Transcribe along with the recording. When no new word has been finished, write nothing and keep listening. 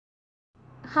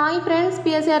Hi friends,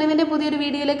 PSC അറിവിൻ്റെ പുതിയൊരു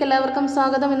വീഡിയോയിലേക്ക് എല്ലാവർക്കും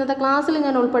സ്വാഗതം. ഇന്നത്തെ ക്ലാസ്സിൽ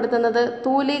ഞാൻ ഉൾപ്പെടുത്തുന്നത്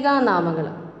തൂലികാനാമങ്ങൾ.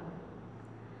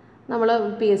 നമ്മൾ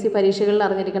PSC പരീക്ഷകളിൽ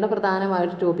അറിഞ്ഞിരിക്കേണ്ട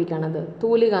പ്രധാനമായൊരു ടോപ്പിക്കാണത്.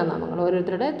 തൂലികാനാമങ്ങൾ,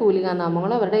 ഓരോരുത്തരുടെ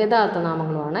തൂലികാനാമങ്ങളും അവരുടെ യഥാർത്ഥ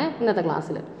നാമങ്ങളുമാണ് ഇന്നത്തെ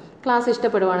ക്ലാസ്സിൽ. ക്ലാസ്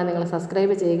ഇഷ്ടപ്പെടുവാണെങ്കിൽ നിങ്ങൾ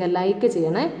സബ്സ്ക്രൈബ് ചെയ്യുക, ലൈക്ക്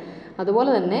ചെയ്യണേ.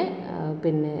 അതുപോലെ തന്നെ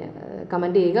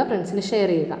കമൻറ്റ് ചെയ്യുക, ഫ്രണ്ട്സിന്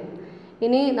ഷെയർ ചെയ്യുക.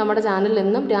 ഇനി നമ്മുടെ ചാനലിൽ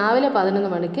എന്നും രാവിലെ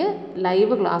 11 മണിക്ക്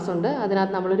ലൈവ് ക്ലാസ് ഉണ്ട്.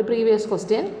 അതിനകത്ത് നമ്മളൊരു പ്രീവിയസ്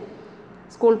ക്വസ്റ്റ്യൻ,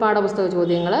 സ്കൂൾ പാഠപുസ്തക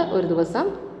ചോദ്യങ്ങൾ, ഒരു ദിവസം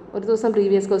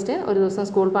പ്രീവിയസ് ക്വസ്റ്റ്യൻ, ഒരു ദിവസം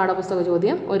സ്കൂൾ പാഠപുസ്തക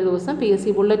ചോദ്യം, ഒരു ദിവസം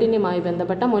PSC ബുള്ളറ്റിനുമായി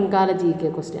ബന്ധപ്പെട്ട മുൻകാല GK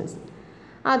ക്വസ്റ്റ്യൻസ്,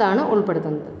 അതാണ്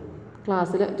ഉൾപ്പെടുത്തുന്നത്.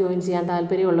 ക്ലാസ്സിൽ ജോയിൻ ചെയ്യാൻ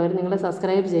താല്പര്യമുള്ളവർ നിങ്ങൾ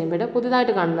സബ്സ്ക്രൈബ് ചെയ്യുമ്പോൾ,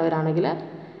 പുതിയതായിട്ട് കാണുന്നവരാണെങ്കിൽ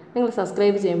നിങ്ങൾ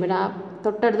സബ്സ്ക്രൈബ് ചെയ്യുമ്പോൾ ആ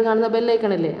തൊട്ടടുത്ത് കാണുന്ന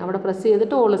ബെല്ലൈക്കണില്ലേ, അവിടെ പ്രസ്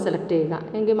ചെയ്തിട്ട് ഓൾ സെലക്ട് ചെയ്യുക.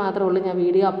 എങ്കിൽ മാത്രമേ ഉള്ളൂ ഞാൻ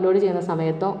വീഡിയോ അപ്ലോഡ് ചെയ്യുന്ന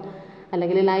സമയത്തോ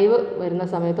അല്ലെങ്കിൽ ലൈവ് വരുന്ന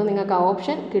സമയത്തോ നിങ്ങൾക്ക് ആ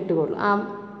ഓപ്ഷൻ കിട്ടുകയുള്ളൂ, ആ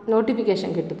നോട്ടിഫിക്കേഷൻ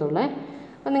കിട്ടത്തുള്ളൂ.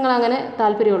 അപ്പം നിങ്ങളങ്ങനെ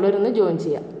താല്പര്യമുള്ളവരൊന്ന് ജോയിൻ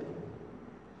ചെയ്യാം.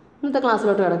 ഇന്നത്തെ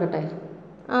ക്ലാസ്സിലോട്ട് കിടക്കട്ടെ.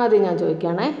 ആദ്യം ഞാൻ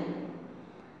ചോദിക്കുകയാണേ,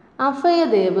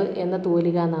 അഭയദേവ് എന്ന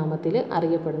തൂലികാനാമത്തിൽ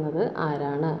അറിയപ്പെടുന്നത്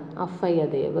ആരാണ്?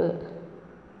 അഭയദേവ്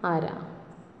ആരാ?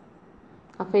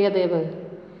 അഭയദേവ്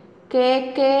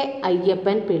KK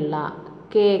അയ്യപ്പൻ പിള്ള.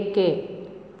 KK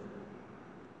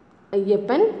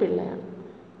അയ്യപ്പൻ പിള്ളയാണ്.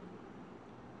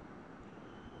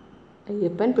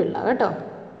 അയ്യപ്പൻ പിള്ള കേട്ടോ.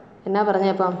 എന്നാ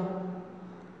പറഞ്ഞപ്പം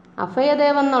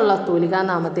അഭയദേവ് എന്നുള്ള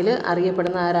തൂലികാനാമത്തിൽ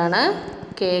അറിയപ്പെടുന്ന ആരാണ്?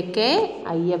 KK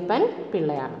അയ്യപ്പൻ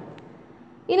പിള്ളയാണ്.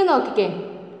 ഇനി നോക്കിക്കേ,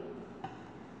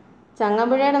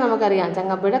 ചങ്ങമ്പുഴയുടെ നമുക്കറിയാം,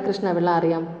 ചങ്ങമ്പുഴ കൃഷ്ണപിള്ള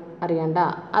അറിയണ്ട.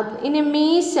 ഇനി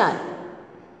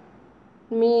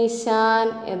മീശാൻ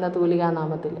എന്ന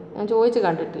തൂലികാനാമത്തിൽ ഞാൻ ചോദിച്ച്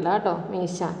കണ്ടിട്ടില്ല കേട്ടോ.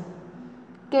 മീശാൻ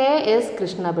KS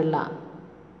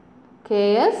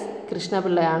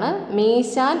കൃഷ്ണപിള്ളയാണ്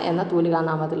മീശാൻ എന്ന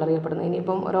തൂലികാനാമത്തിൽ അറിയപ്പെടുന്നത്.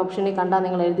 ഇനിയിപ്പം ഒരു ഓപ്ഷനിൽ കണ്ടാൽ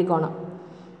നിങ്ങൾ എഴുതിക്കോണം.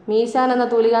 മീശാൻ എന്ന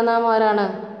തൂലികാനാമം ആരാണ്?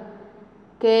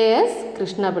 KS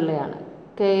കൃഷ്ണപിള്ളയാണ്.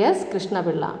 KS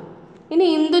കൃഷ്ണപിള്ള. ഇനി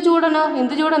ഇന്ദുചൂടനോ?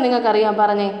 ഇന്ദുചൂടൻ നിങ്ങൾക്കറിയാം,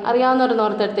 പറഞ്ഞേ, അറിയാവുന്നവർ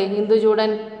നോർത്തെടുത്തേ.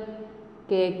 ഇന്ദുചൂടൻ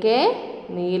KK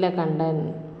നീലകണ്ഠൻ.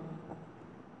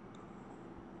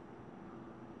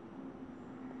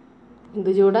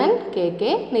 ഇന്ദുചൂടൻ KK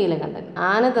നീലകണ്ഠൻ.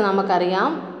 ആനന്ദ്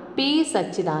നമുക്കറിയാം, P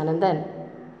സച്ചിദാനന്ദൻ.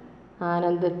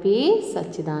 ആനന്ദ് P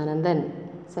സച്ചിദാനന്ദൻ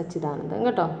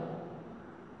കേട്ടോ.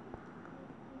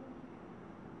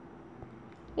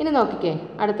 ഇനി നോക്കിക്കേ,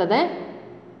 അടുത്തത്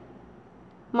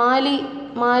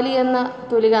മാലി എന്ന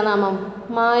തൂലികാനാമം.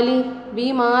 മാലി V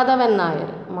മാധവൻ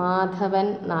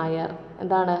നായർ.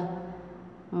 എന്താണ്?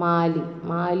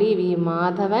 മാലി V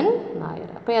മാധവൻ നായർ.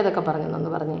 അപ്പോൾ ഏതൊക്കെ പറഞ്ഞെന്നൊന്ന്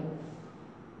പറഞ്ഞേ.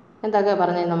 എന്തൊക്കെ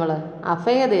പറഞ്ഞേ നമ്മൾ?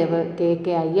 അഭയദേവ് KK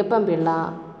അയ്യപ്പൻ പിള്ള,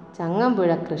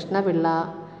 ചങ്ങമ്പുഴ കൃഷ്ണപിള്ള,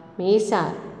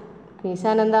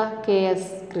 മീശാൻ എന്താ? KS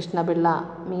കൃഷ്ണപിള്ള.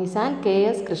 മീശാൻ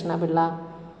KS കൃഷ്ണപിള്ള.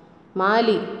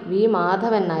 മാലി V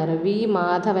മാധവൻ നായർ.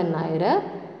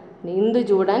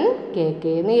 ഇന്ദുചൂടൻ KK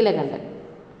നീലകണ്ഠൻ.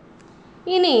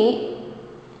 ഇനി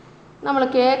നമ്മൾ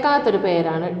കേൾക്കാത്തൊരു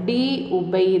പേരാണ് D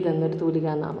ഉബൈദ് എന്നൊരു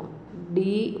തൂലികാനാമം. D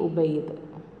ഉബൈദ്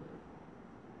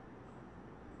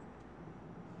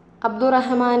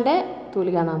അബ്ദുറഹ്മാൻ്റെ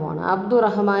തൂലികാനാമമാണ്.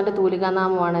 അബ്ദുറഹ്മാൻ്റെ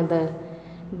തൂലികാനാമമാണിത്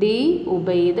D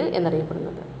ഉബൈദ്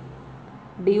എന്നറിയപ്പെടുന്നത്.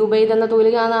 D ഉബൈദ് എന്ന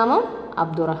തൂലികാനാമം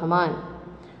Abdurahman.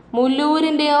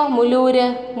 മുല്ലൂരിൻ്റെയോ? Mullur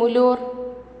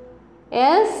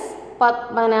S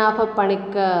Padmanabha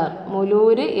Panicker.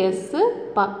 മുല്ലൂര് S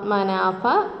Padmanabha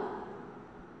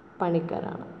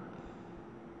പണിക്കറാണ്.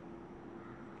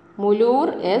 Mullur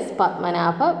S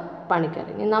Padmanabha Panicker.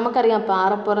 ഇനി നമുക്കറിയാം,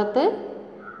 പാറപ്പുറത്ത്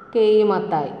K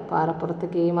Mathai,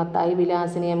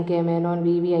 Vilasini MK Menon,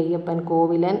 VV Ayyappan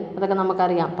Kovilan. അതൊക്കെ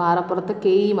നമുക്കറിയാം. പാറപ്പുറത്ത് K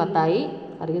Mathai.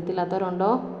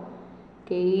 അറിയത്തില്ലാത്തവരുണ്ടോ? K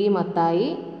Mathai,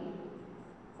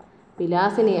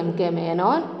 Vilasini MK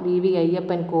Menon, VV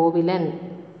Ayyappan Kovilan.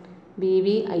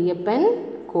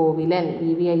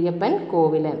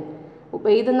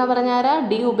 Ubaid എന്ന് പറഞ്ഞാരാ?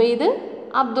 D ഉബൈദ്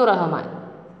അബ്ദുറഹ്മാൻ.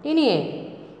 ഇനിയേ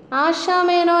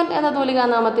ആശാമേനോൻ എന്ന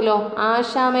തൂലികാനാമത്തിലോ?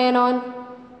 ആശാമേനോൻ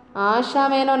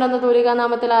എന്ന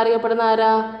തൂലികാനാമത്തിൽ അറിയപ്പെടുന്ന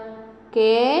ആരാ? K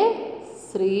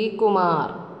ശ്രീകുമാർ.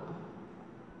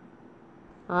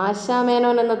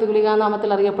 ആശാമേനോൻ എന്ന തൂലികാനാമത്തിൽ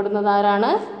അറിയപ്പെടുന്നത്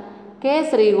ആരാണ്? K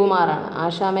ശ്രീകുമാറാണ്.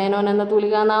 ആശാമേനോൻ എന്ന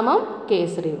തൂലികാനാമം K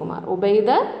ശ്രീകുമാർ.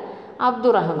 ഉബൈദ്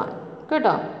അബ്ദുറഹ്മാൻ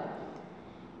കേട്ടോ.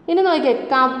 ഇനി നോക്കിയേ,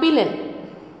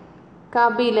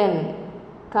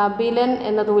 കപിലൻ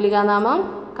എന്ന തൂലികാനാമം.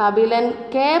 കപിലൻ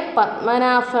K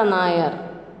പത്മനാഭ നായർ.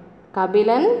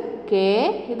 കപിലൻ K,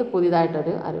 ഇത്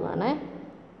പുതിയതായിട്ടൊരു അറിവാണ്.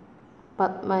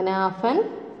 പത്മനാഭൻ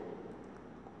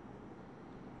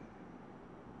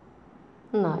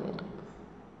നായർ.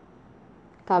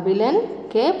 കപിലൻ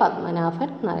K പത്മനാഭൻ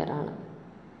നായരാണ്.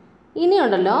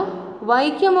 ഇനിയുണ്ടല്ലോ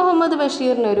വൈക്കം മുഹമ്മദ്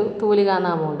ബഷീറിനൊരു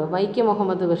തൂലികാനാമമുണ്ട്. വൈക്കം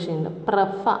മുഹമ്മദ് ബഷീറിൻ്റെ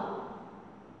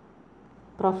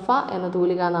പ്രഫ എന്ന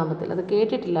തൂലികാനാമത്തിൽ, അത്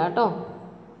കേട്ടിട്ടില്ല കേട്ടോ.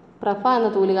 പ്രഫ എന്ന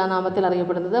തൂലികാനാമത്തിൽ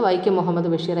അറിയപ്പെടുന്നത് വൈക്കം മുഹമ്മദ്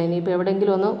ബഷീർ. ഇനിയിപ്പോൾ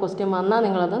എവിടെയെങ്കിലും ഒന്ന് ക്വസ്റ്റ്യൻ വന്നാൽ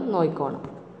നിങ്ങളത് നോക്കിക്കോണം.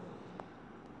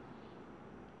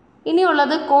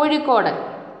 ഇനിയുള്ളത്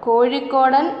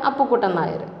കോഴിക്കോടൻ അപ്പുക്കുട്ടൻ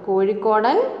നായർ.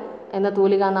 കോഴിക്കോടൻ എന്ന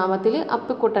തൂലികാനാമത്തിൽ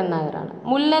അപ്പുക്കുട്ടൻ നായരാണ്.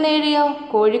 മുല്ലനേഴിയോ?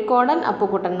 കോഴിക്കോടൻ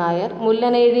അപ്പുക്കുട്ടൻ നായർ.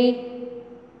 മുല്ലനേഴി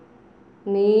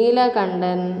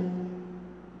നീലകണ്ഠൻ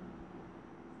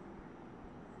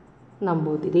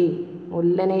നമ്പൂതിരി.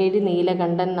 മുല്ലനേഴി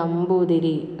നീലകണ്ഠൻ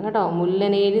നമ്പൂതിരി കേട്ടോ.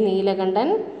 മുല്ലനേഴി നീലകണ്ഠൻ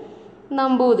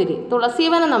നമ്പൂതിരി.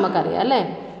 തുളസീവനം നമുക്കറിയാം അല്ലേ.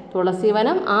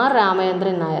 തുളസീവനം ആർ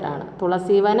രാമചന്ദ്രൻ നായരാണ്.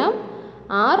 തുളസീവനം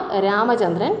ആർ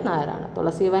രാമചന്ദ്രൻ നായരാണ്.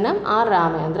 തുളസീവനം ആർ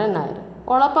രാമചന്ദ്രൻ നായർ.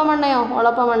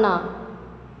 ഒളപ്പമണ്ണ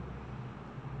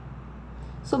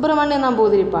സുബ്രഹ്മണ്യം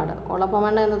നമ്പൂതിരിപ്പാട്.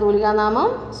 ഒളപ്പമണ്ണ എന്ന തൂലികാനാമം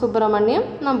സുബ്രഹ്മണ്യം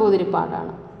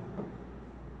നമ്പൂതിരിപ്പാടാണ്.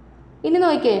 ഇനി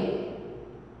നോക്കിക്കേ,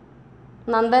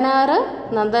 Nandanar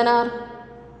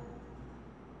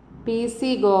P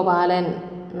C Gopalan.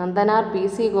 Nandanar P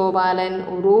C Gopalan.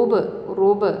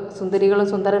 Uroob സുന്ദരികളും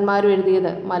സുന്ദരന്മാരും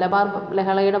എഴുതിയത് മലബാർ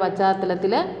ലഹളയുടെ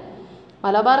പശ്ചാത്തലത്തിൽ,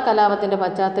 മലബാർ കലാപത്തിൻ്റെ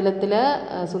പശ്ചാത്തലത്തിൽ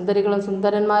സുന്ദരികളും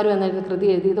സുന്ദരന്മാരും എന്ന കൃതി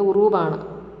എഴുതിയത് ഉറൂബാണ്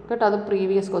കേട്ടോ. അത്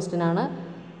പ്രീവിയസ് ക്വസ്റ്റ്യൻ ആണ്.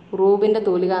 ഉറൂബിൻ്റെ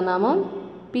തൂലികാനാമം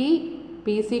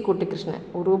P C Kuttikrishnan.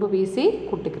 Uroob P C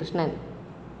Kuttikrishnan.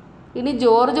 ഇനി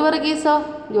ജോർജ്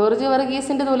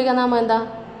വർഗീസിൻ്റെ തൂലികാനാമം എന്താ?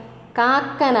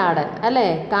 കാക്കനാടൻ അല്ലേ.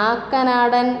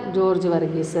 Kakkanadan George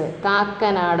Varghese.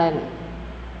 Kakkanadan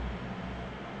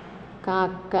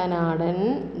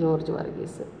George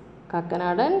Varghese.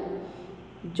 Kakkanadan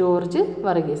George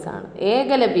വർഗീസാണ്.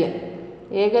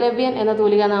 Ekalavyan എന്ന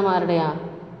തൂലികാനാമം ആരുടെയാ?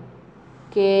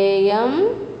 KM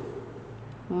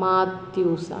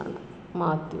മാത്യൂസ് ആണ്.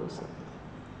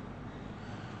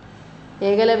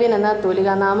 ഏകലവ്യൻ എന്ന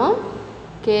തൂലികാനാമം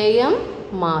KM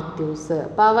മാത്യൂസ്.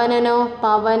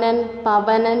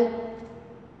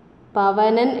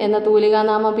 പവനൻ എന്ന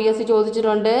തൂലികാനാമം PSC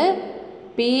ചോദിച്ചിട്ടുണ്ട്.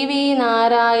 PV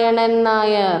നാരായണൻ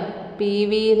നായർ.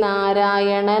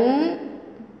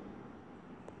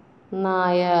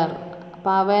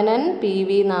 പവനൻ PV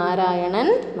നാരായണൻ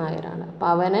നായരാണ്.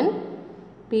 പവനൻ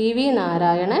PV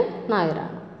നാരായണൻ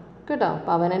നായരാണ് കേട്ടോ.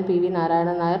 പവനൻ PV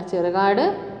നാരായണൻ നായർ. ചെറുകാട്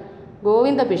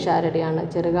ഗോവിന്ദ പിഷാരടിയാണ്.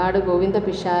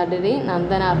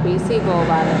 നന്ദനാർ PC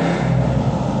ഗോപാലൻ.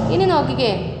 ഇനി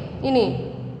നോക്കിക്കേ, ഇനി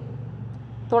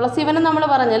തുളസീവനം നമ്മൾ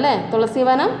പറഞ്ഞല്ലേ.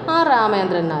 തുളസീവനം ആർ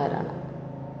രാമചന്ദ്രൻ നായരാണ്.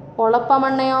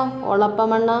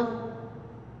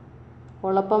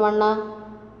 ഒളപ്പമണ്ണ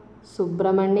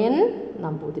സുബ്രഹ്മണ്യൻ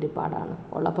നമ്പൂതിരിപ്പാടാണ്.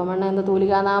 ഒളപ്പമണ്ണ എന്ന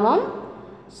തൂലികാനാമം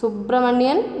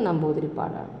സുബ്രഹ്മണ്യൻ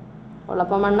നമ്പൂതിരിപ്പാടാണ്.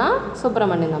 ഒളപ്പമണ്ണ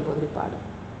സുബ്രഹ്മണ്യൻ നമ്പൂതിരിപ്പാട്.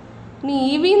 ഇനി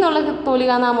EV എന്നുള്ള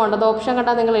തൂലികാനാമം ഉണ്ട്. അത് ഓപ്ഷൻ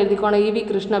കണ്ടാൽ നിങ്ങൾ എഴുതിക്കോണം. EV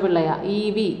കൃഷ്ണപിള്ളയാ.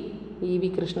 EV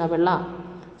Krishnapillai.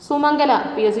 Sumangala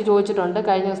PSC ചോദിച്ചിട്ടുണ്ട്.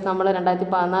 കഴിഞ്ഞ ദിവസം നമ്മൾ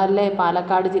 2014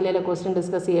 പാലക്കാട് ജില്ലയിലെ ക്വസ്റ്റ്യൻ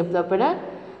ഡിസ്കസ് ചെയ്തപ്പോൾ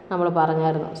നമ്മൾ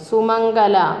പറഞ്ഞായിരുന്നു.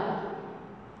 സുമംഗല.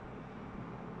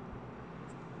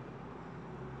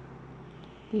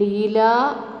 ലീല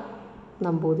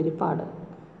നമ്പൂതിരിപ്പാട്.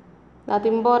 അത്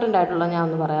ഇമ്പോർട്ടൻ്റ് ആയിട്ടുള്ള ഞാൻ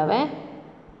ഒന്ന് പറയാവേ.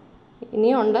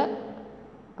 ഇനിയുണ്ട്,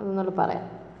 അതൊന്നുകൂടെ പറയാം.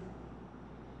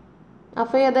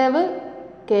 അഭയദേവ്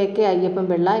KK അയ്യപ്പൻ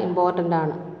പിള്ള ഇമ്പോർട്ടൻ്റ്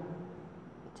ആണ്.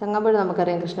 ചങ്ങമ്പുഴ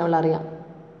നമുക്കറിയാം, കൃഷ്ണപിള്ള അറിയാം.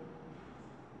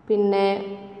 പിന്നെ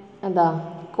എന്താ,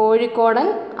 കോഴിക്കോടൻ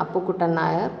അപ്പുക്കുട്ടൻ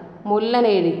നായർ.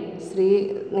 മുല്ലനേഴി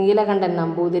നീലകണ്ഠൻ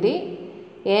നമ്പൂതിരി.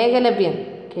 ഏകലവ്യൻ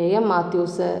KM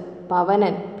മാത്യൂസ്.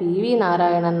 പവനൻ PV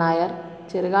നാരായണൻ നായർ.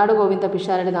 ചെറുകാട് ഗോവിന്ദ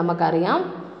പിഷാരടി നമുക്കറിയാം.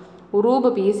 Uroob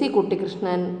PC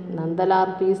Kuttikrishnan.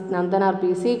 Nandanar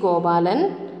PC Gopalan.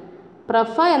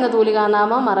 Prof എന്ന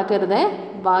തൂലികാനാമം മറക്കരുത്.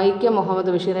 വൈക്കം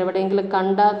മുഹമ്മദ് ബഷീർ. എവിടെയെങ്കിലും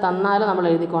തന്നാലും നമ്മൾ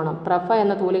എഴുതിക്കോണം. പ്രഫ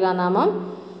എന്ന തൂലികാനാമം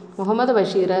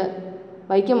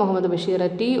Vaikom Muhammad Basheer.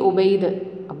 T Ubaid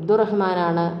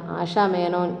അബ്ദുറഹ്മാനാണ്. ASHA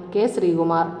Menon K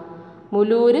Sreekumar.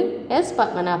 മുലൂര് S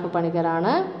Padmanabha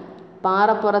പണിക്കരാണ്.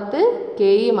 പാറപ്പുറത്ത്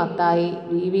KE മത്തായി.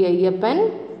 VV അയ്യപ്പൻ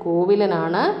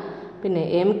കോവിലനാണ്. പിന്നെ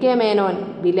MK മേനോൻ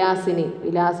വിലാസിനി.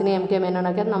 MK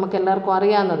മേനോനൊക്കെ നമുക്ക് എല്ലാവർക്കും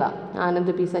അറിയാവുന്നതാണ്.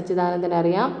 ആനന്ദ് P സച്ചിദാനന്ദനെ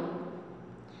അറിയാം.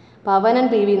 പവനൻ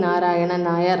PV നാരായണൻ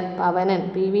നായർ.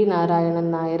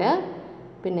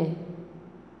 പിന്നെ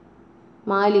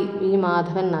മാലി V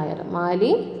മാധവൻ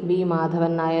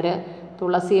നായർ.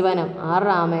 തുളസീവനം R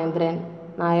രാമചന്ദ്രൻ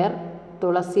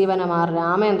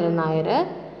നായർ.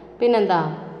 പിന്നെന്താ,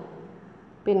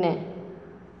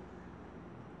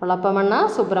 ഒളപ്പമണ്ണ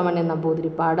സുബ്രഹ്മണ്യൻ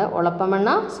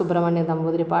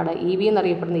നമ്പൂതിരിപ്പാട്. EV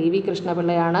എന്നറിയപ്പെടുന്ന EV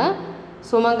കൃഷ്ണപിള്ളയാണ്.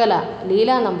 സുമംഗല ലീല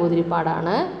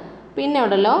നമ്പൂതിരിപ്പാടാണ്. പിന്നെ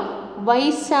ഉണ്ടല്ലോ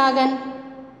വൈശാഖൻ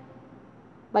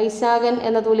വൈശാഖൻ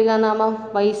എന്ന തൂലികാനാമം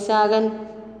വൈശാഖൻ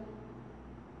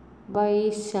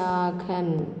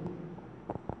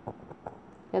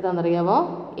ഏതാണെന്നറിയാമോ?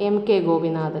 MK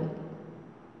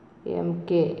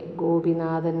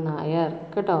ഗോപിനാഥൻ നായർ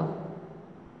കേട്ടോ.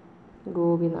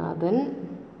 ഗോപിനാഥൻ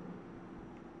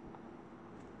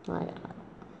നായർ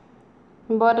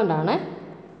ഇമ്പോർട്ടൻ്റ് ആണ്.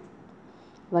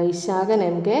 വൈശാഖൻ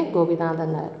MK ഗോപിനാഥൻ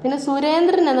നായർ. പിന്നെ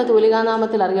സുരേന്ദ്രൻ എന്ന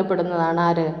തൂലികാനാമത്തിൽ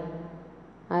അറിയപ്പെടുന്നതാണ്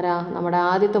ആരാ? നമ്മുടെ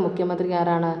ആദ്യത്തെ മുഖ്യമന്ത്രി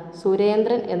ആരാണ്?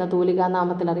 സുരേന്ദ്രൻ എന്ന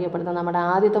തൂലികാനാമത്തിൽ അറിയപ്പെടുന്ന നമ്മുടെ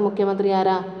ആദ്യത്തെ മുഖ്യമന്ത്രി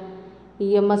ആരാ?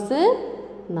 EMS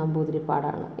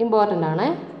നമ്പൂതിരിപ്പാടാണ്. ഇമ്പോർട്ടൻ്റ് ആണ്.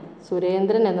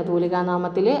 സുരേന്ദ്രൻ എന്ന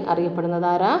തൂലികാനാമത്തിൽ അറിയപ്പെടുന്നത്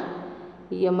ആരാ?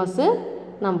 EMS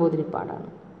നമ്പൂതിരിപ്പാടാണ്.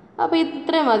 അപ്പോൾ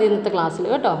ഇത്രയും മതി ഇന്നത്തെ ക്ലാസ്സിൽ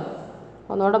കേട്ടോ.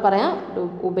 ഒന്നുകൂടെ പറയാം.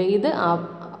 ഉബൈദ്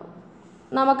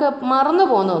നമുക്ക് മറന്നു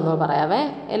പോകുന്ന ഒന്ന് പറയാവേ,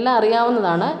 എല്ലാം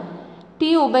അറിയാവുന്നതാണ്. ടി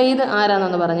ഉബൈദ്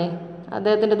ആരാന്നൊന്ന് പറഞ്ഞേ,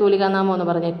 അദ്ദേഹത്തിൻ്റെ തൂലികാനാമം ഒന്ന്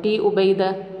പറഞ്ഞേ. ടി ഉബൈദ്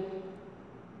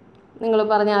നിങ്ങൾ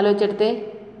പറഞ്ഞ് ആലോചിച്ചെടുത്തേ.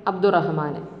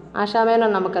 അബ്ദുറഹ്മാൻ.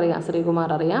 ആശാമേനോൻ നമുക്കറിയാം, ശ്രീകുമാർ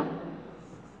അറിയാം.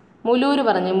 മുലൂര്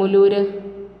പറഞ്ഞേ, മുലൂര്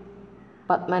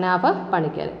പത്മനാഭ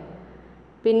പണിക്കർ.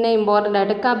 പിന്നെ ഇമ്പോർട്ടൻ്റ്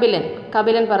ആയിട്ട്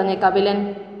കപിലൻ പറഞ്ഞേ.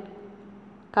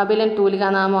 കപിലൻ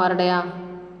തൂലികാനാമം ആരുടെയാ?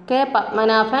 K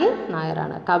പത്മനാഭൻ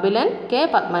നായരാണ്. കപിലൻ K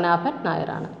പത്മനാഭൻ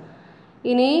നായരാണ്.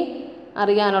 ഇനി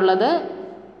അറിയാനുള്ളത്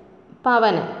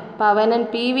പവനൻ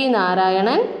PV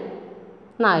നാരായണൻ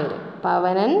നായർ.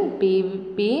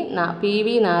 PV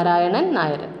നാരായണൻ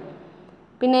നായർ.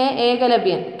 പിന്നെ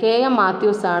ഏകലവ്യൻ KM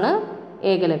മാത്യൂസ് ആണ്.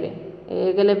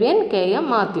 ഏകലവ്യൻ KM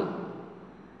മാത്യു.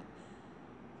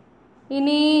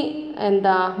 ഇനി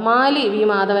മാലി V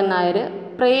മാധവൻ നായർ.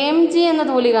 പ്രേംജി എന്ന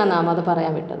തൂലികാനാമം അത്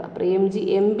പറയാൻ വിട്ടതാ. പ്രേംജി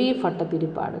MB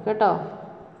ഭട്ടതിരിപ്പാട് കേട്ടോ.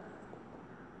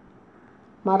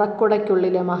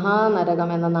 മറക്കുടയ്ക്കുള്ളിലെ മഹാനരകം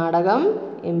എന്ന നാടകം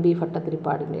MB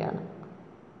ഭട്ടതിരിപ്പാടിൻ്റെയാണ്.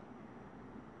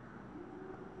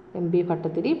 MB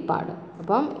ഭട്ടതിരിപ്പാട്.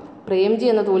 അപ്പം പ്രേംജി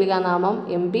എന്ന തൂലികാനാമം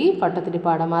MB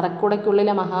ഭട്ടതിരിപ്പാട്,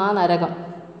 മറക്കുടയ്ക്കുള്ളിലെ മഹാനരകം.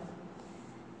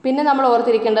 പിന്നെ നമ്മൾ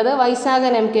ഓർത്തിരിക്കേണ്ടത്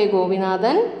വൈശാഖൻ MK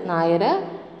ഗോപിനാഥൻ നായർ.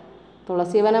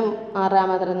 തുളസീവനം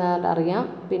ആറാമതെന്ന് അറിയാം.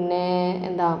 പിന്നെ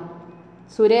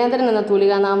സുരേന്ദ്രൻ എന്ന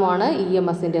തൂലികാനാമമാണ്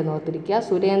EMSൻ്റെ എന്ന് ഓർത്തിരിക്കുക.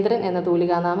 സുരേന്ദ്രൻ എന്ന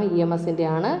തൂലികാനാമം EMSൻ്റെ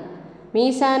ആണ്.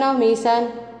 മീശാൻ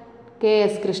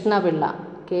KS കൃഷ്ണപിള്ള.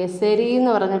 കേസരി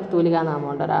എന്ന് പറഞ്ഞ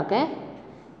തൂലികാനാമമുണ്ട് ഒരാൾക്ക്.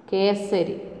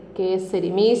 കേസരി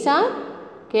മീശാൻ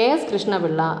KS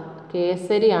കൃഷ്ണപിള്ള.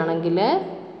 കേസരി ആണെങ്കിൽ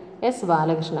S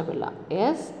Balakrishna Pillai.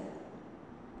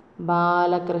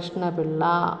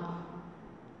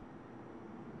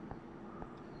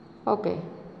 Okay,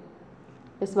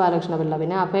 S Balakrishna Pillai.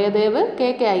 പിന്നെ അഭയദേവ്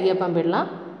KK അയ്യപ്പൻ പിള്ള.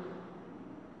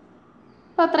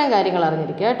 അപ്പോൾ അത്രയും കാര്യങ്ങൾ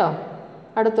അറിഞ്ഞിരിക്കുക കേട്ടോ.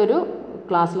 അടുത്തൊരു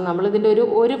ക്ലാസ്സിൽ നമ്മൾ ഇതിൻ്റെ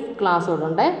ഒരു ക്ലാസ് കൂടെ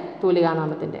ഉണ്ട്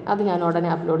തൂലികാനാമത്തിൻ്റെ. അത് ഞാൻ ഉടനെ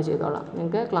അപ്ലോഡ് ചെയ്തോളാം.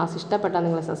 നിങ്ങൾക്ക് ക്ലാസ് ഇഷ്ടപ്പെട്ടാൽ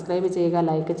നിങ്ങൾ സബ്സ്ക്രൈബ് ചെയ്യുക,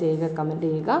 ലൈക്ക് ചെയ്യുക, കമൻറ്റ്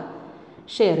ചെയ്യുക,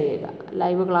 ഷെയർ ചെയ്യുക.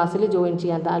 ലൈവ് ക്ലാസ്സിൽ ജോയിൻ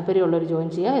ചെയ്യാൻ താല്പര്യമുള്ളവർ ജോയിൻ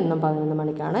ചെയ്യുക. എന്നും 11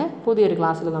 മണിക്കാണ്. പുതിയൊരു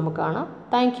ക്ലാസ്സിൽ നമുക്ക് കാണാം.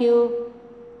 താങ്ക്